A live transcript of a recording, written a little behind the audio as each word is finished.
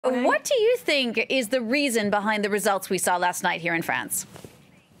What do you think is the reason behind the results we saw last night here in France?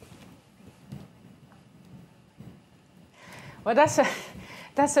 Well, that's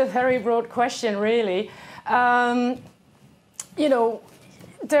a very broad question, really.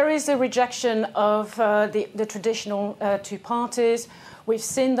 There is a rejection of the traditional two parties. We've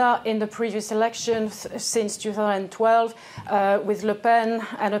seen that in the previous elections since 2012 with Le Pen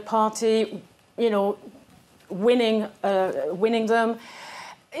and a party, winning them.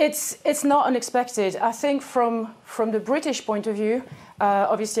 It's not unexpected. I think from the British point of view,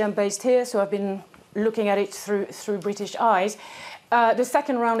 obviously I'm based here, so I've been looking at it through British eyes. The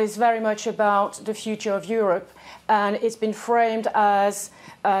second round is very much about the future of Europe, and it's been framed as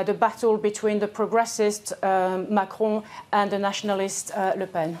the battle between the progressist Macron and the nationalist Le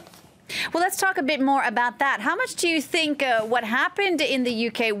Pen. Well, let's talk a bit more about that. How much do you think what happened in the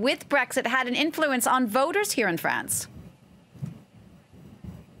UK with Brexit had an influence on voters here in France?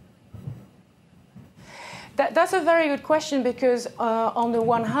 That's a very good question, because on the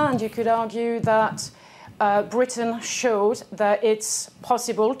one hand, you could argue that Britain showed that it's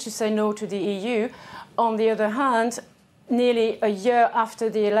possible to say no to the EU. On the other hand, nearly a year after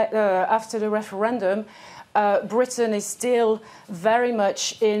the referendum, Britain is still very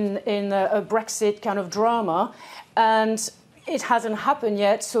much in a Brexit kind of drama, and it hasn't happened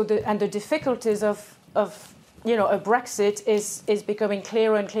yet. So the difficulties of a Brexit is becoming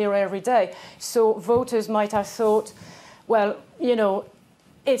clearer and clearer every day. So voters might have thought, well,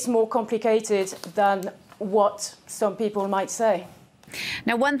 it's more complicated than what some people might say.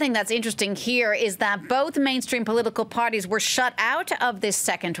 Now, one thing that's interesting here is that both mainstream political parties were shut out of this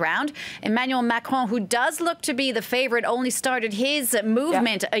second round. Emmanuel Macron, who does look to be the favorite, only started his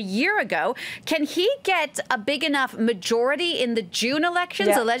movement a year ago. Can he get a big enough majority in the June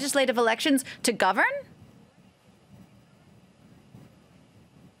elections, the legislative elections, to govern?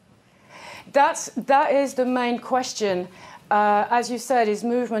 That is the main question. As you said, his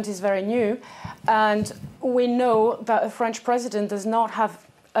movement is very new, and we know that a French president does not have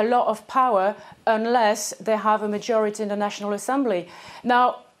a lot of power unless they have a majority in the National Assembly.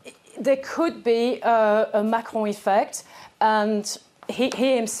 Now, there could be a Macron effect, and he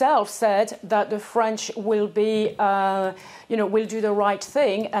himself said that the French will be, will do the right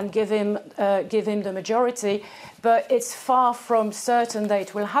thing and give him the majority. But it's far from certain that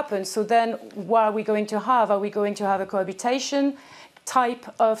it will happen. So then what are we going to have? Are we going to have a cohabitation type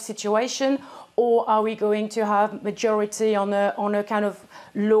of situation, or are we going to have majority on a kind of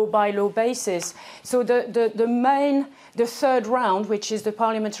law-by-law basis? So the third round, which is the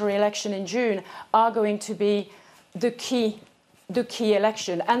parliamentary election in June, are going to be the key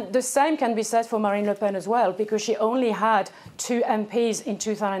election. And the same can be said for Marine Le Pen as well, because she only had 2 MPs in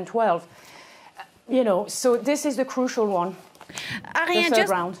 2012. So this is the crucial one. Ariane,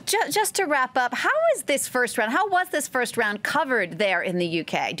 just to wrap up, how was this first round covered there in the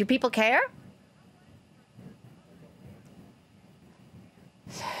UK? Do people care?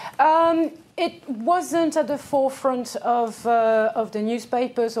 It wasn't at the forefront of the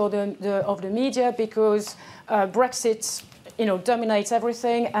newspapers or of the media, because Brexit dominates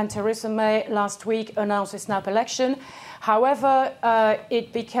everything, and Theresa May last week announced a snap election. However,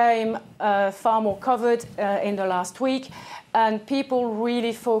 it became far more covered in the last week, and people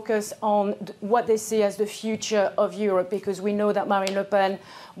really focus on what they see as the future of Europe, because we know that Marine Le Pen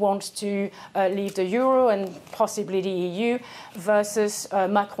wants to leave the euro and possibly the EU, versus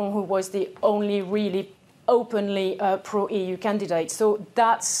Macron, who was the only really openly pro-EU candidate. So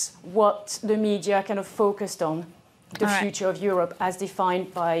that's what the media kind of focused on, the future of Europe as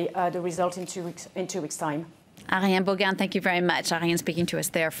defined by the result in 2 weeks' time. Ariane Bourgain, thank you very much. Ariane speaking to us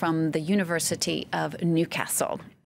there from the University of Newcastle.